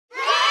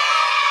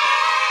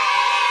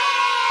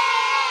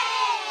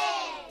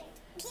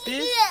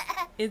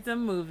It's a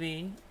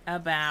movie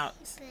about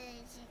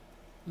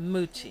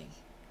Moochie.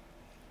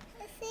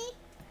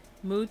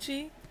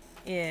 Moochie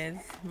is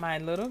my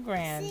little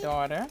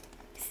granddaughter,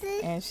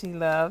 and she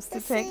loves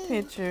to take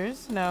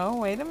pictures. No,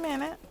 wait a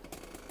minute.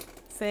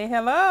 Say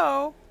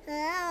hello.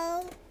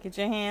 Hello. Get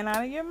your hand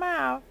out of your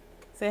mouth.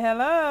 Say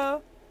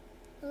hello.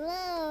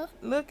 Hello.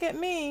 Look at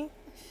me.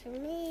 It's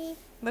me.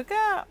 Look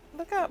up.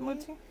 Look up,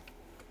 Moochie.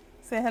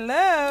 Say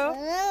hello.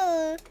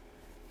 Hello.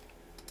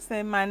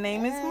 Say my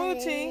name is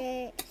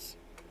Moochie.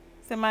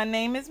 Say my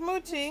name is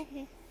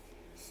Moochie.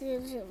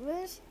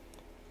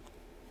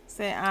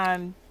 Say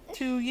I'm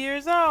 2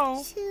 years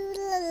old.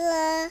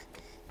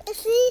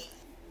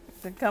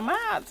 So come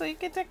out so you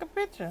can take a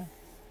picture.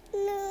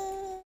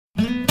 No.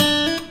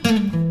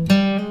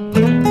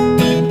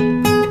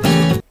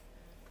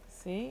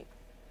 See,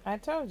 I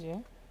told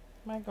you,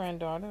 my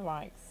granddaughter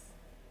likes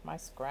my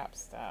scrap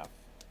stuff.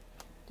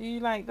 Do you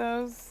like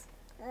those,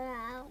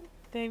 No.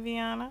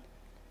 Daviana?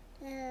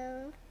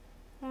 No.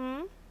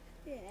 Hmm?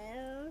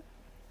 No.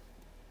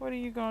 What are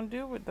you going to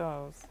do with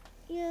those?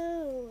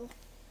 No.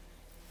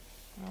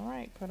 All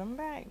right, put them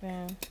back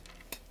then.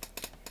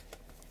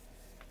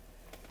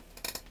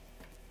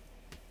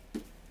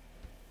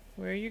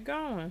 Where are you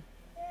going?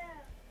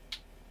 Yeah.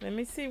 Let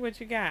me see what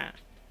you got.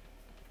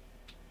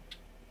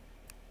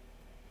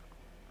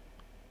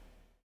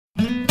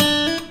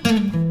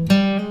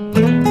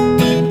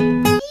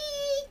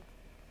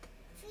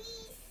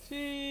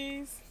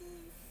 Cheese.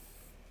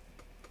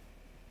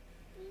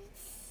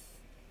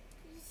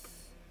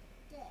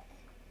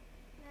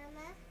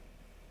 Mama,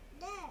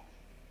 there.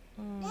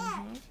 Mm-hmm.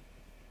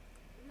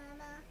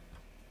 Mama,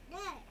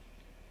 there.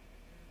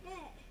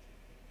 There.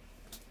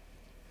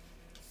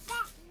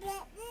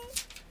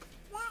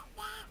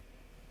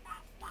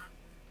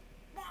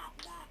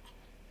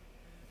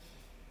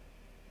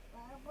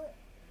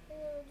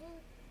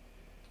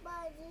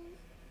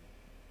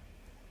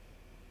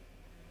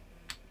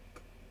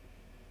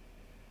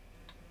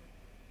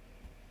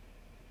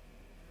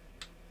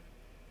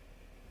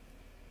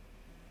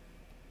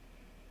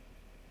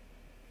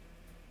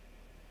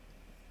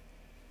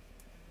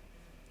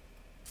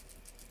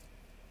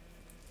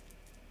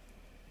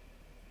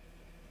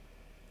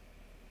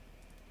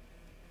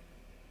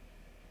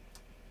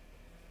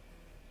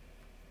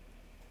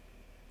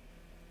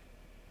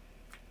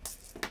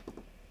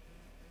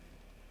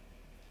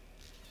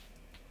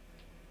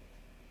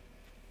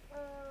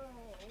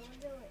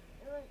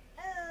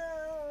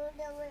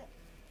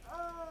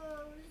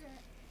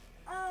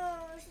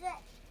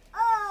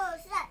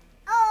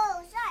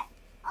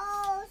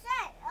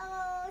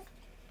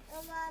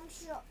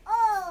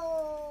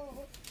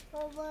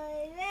 Oh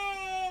baby,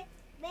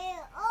 baby,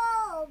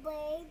 oh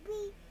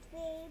baby,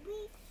 baby,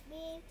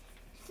 baby,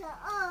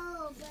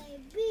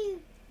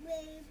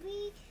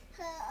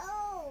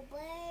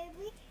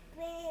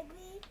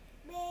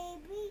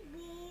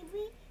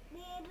 baby,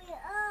 baby,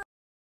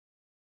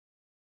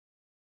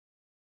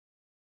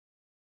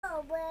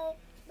 oh baby,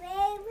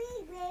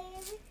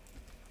 baby,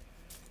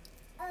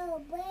 oh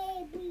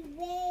baby, baby, oh baby,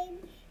 baby,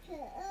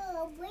 oh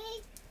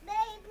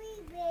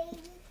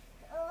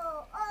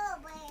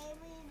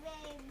baby,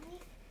 baby,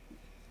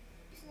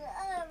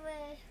 oh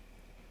baby,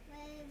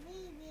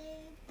 baby,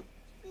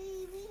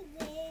 baby, baby,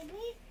 baby,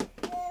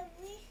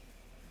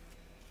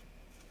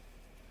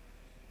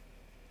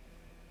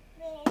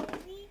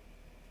 baby.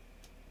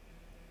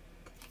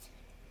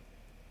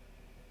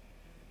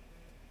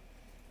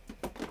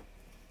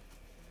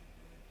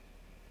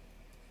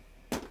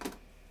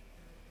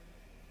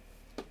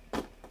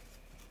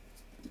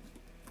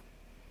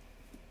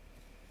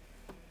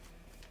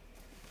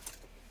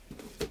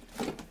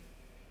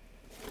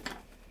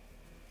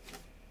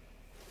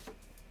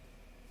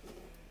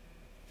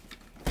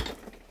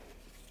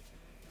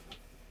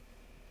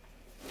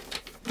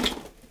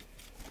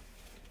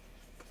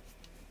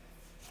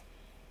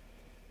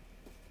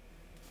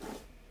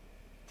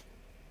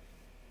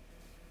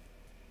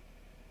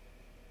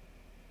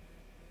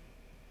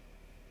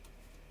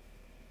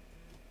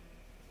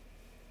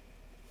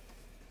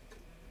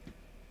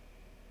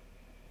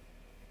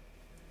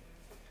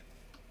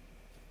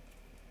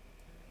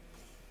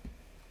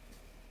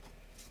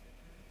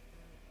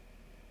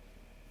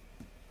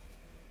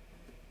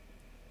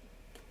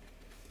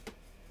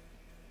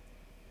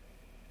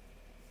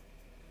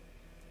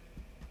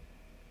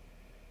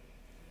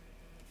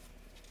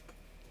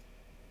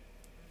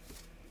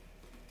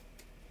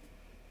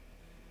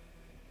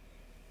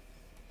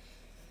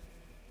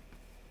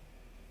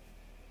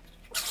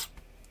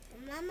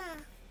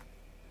 Mama.